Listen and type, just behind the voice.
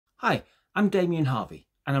Hi, I'm Damian Harvey,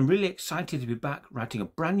 and I'm really excited to be back writing a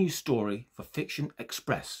brand new story for Fiction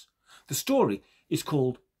Express. The story is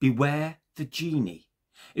called Beware the Genie.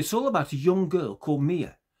 It's all about a young girl called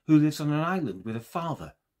Mia who lives on an island with her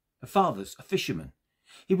father. Her father's a fisherman.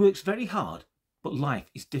 He works very hard, but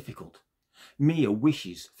life is difficult. Mia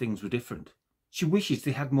wishes things were different. She wishes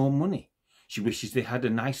they had more money. She wishes they had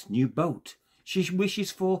a nice new boat. She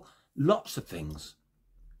wishes for lots of things.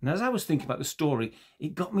 And as I was thinking about the story,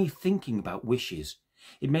 it got me thinking about wishes.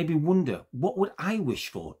 It made me wonder, what would I wish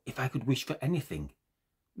for if I could wish for anything?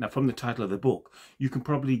 Now, from the title of the book, you can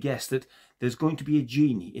probably guess that there's going to be a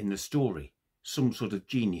genie in the story. Some sort of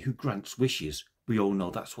genie who grants wishes. We all know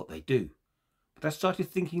that's what they do. But I started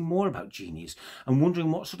thinking more about genies and wondering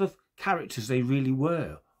what sort of characters they really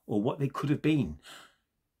were, or what they could have been.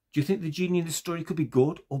 Do you think the genie in the story could be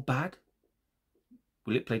good or bad?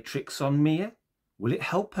 Will it play tricks on Mia? Will it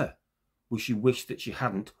help her? Will she wish that she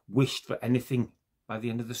hadn't wished for anything by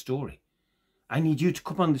the end of the story? I need you to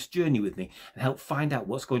come on this journey with me and help find out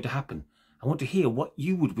what's going to happen. I want to hear what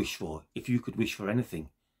you would wish for if you could wish for anything.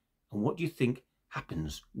 And what do you think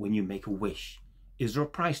happens when you make a wish? Is there a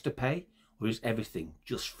price to pay, or is everything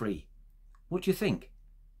just free? What do you think?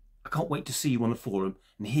 I can't wait to see you on the forum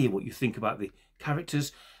and hear what you think about the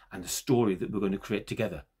characters and the story that we're going to create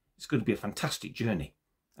together. It's going to be a fantastic journey.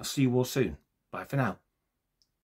 I'll see you all soon. Bye for now.